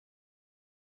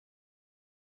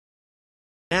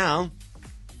Now,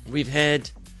 we've had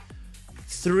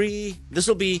this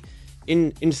will be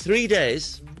in 3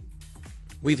 days,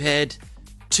 we've had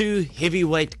 2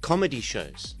 heavyweight comedy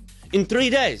shows. In 3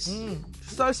 days.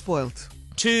 So spoiled.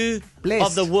 2 Blessed.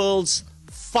 of the world's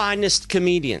finest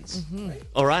comedians.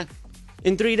 All right?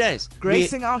 In 3 days.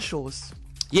 Gracing our shores.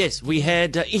 Yes, we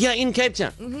had, here in Cape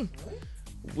Town.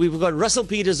 We've got Russell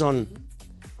Peters on,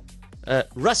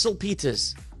 Russell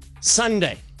Peters,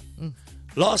 Sunday.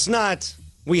 Last night,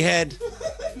 we had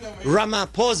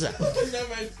Ramaphosa.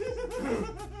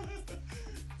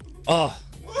 Oh,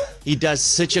 he does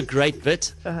such a great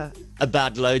bit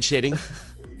about load shedding.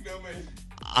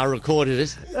 I recorded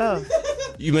it.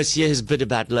 You must hear his bit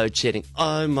about load shedding.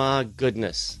 Oh my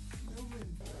goodness.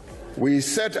 We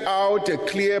set out a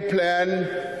clear plan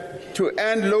to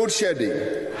end load shedding,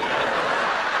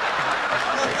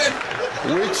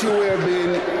 which we have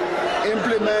been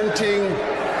implementing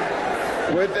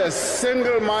with a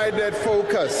single-minded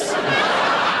focus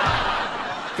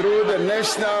through the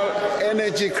National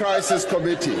Energy Crisis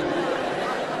Committee.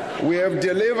 We have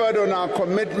delivered on our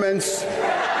commitments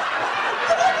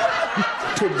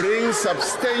to bring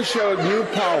substantial new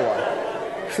power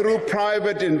through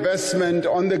private investment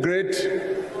on the grid,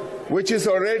 which is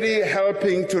already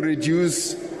helping to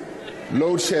reduce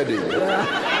load shedding.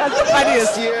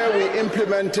 Last year, we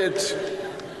implemented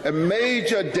a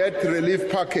major debt relief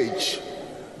package,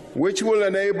 which will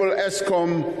enable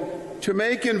Eskom to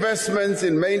make investments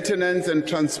in maintenance and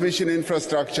transmission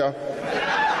infrastructure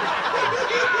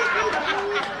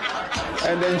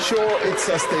and ensure its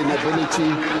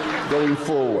sustainability going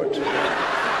forward.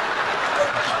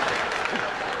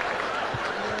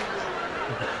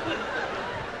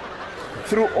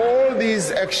 Through all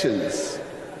these actions,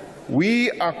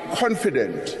 we are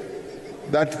confident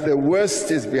that the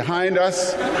worst is behind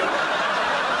us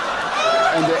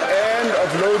and the end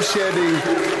of load shedding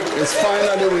is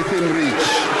finally within reach.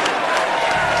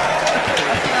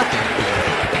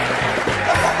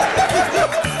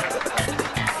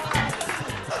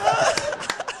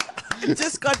 It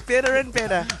just got better and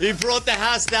better. He brought the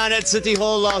house down at City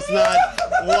Hall last night.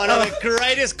 One of the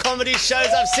greatest comedy shows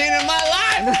I've seen in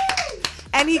my life.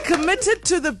 And he committed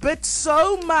to the bit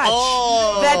so much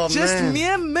that just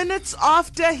mere minutes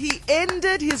after he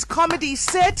ended his comedy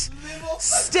set,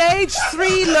 stage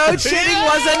 3 load shedding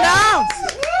was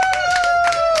announced.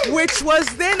 Which was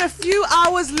then a few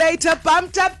hours later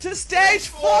bumped up to stage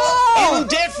 4.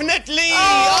 Indefinitely.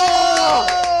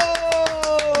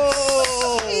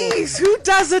 Jeez, who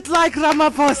does it like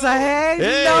Ramaphosa, hey?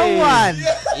 No one.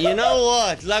 You know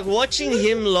what? Like watching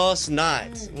him last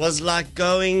night was like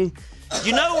going...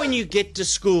 You know when you get to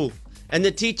school and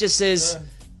the teacher says,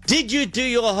 "Did you do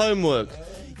your homework?"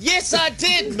 "Yes, I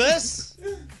did, miss."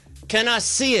 "Can I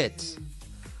see it?"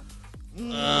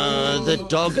 The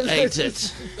dog ate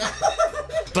it.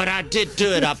 "But I did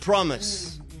do it, I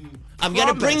promise. I'm going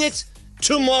to bring it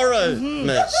tomorrow,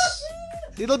 miss."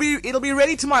 It'll be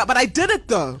ready tomorrow, but I did it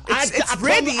though. It's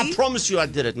ready. I promise you I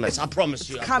did it, miss. I promise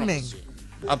you. Coming.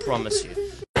 I promise you.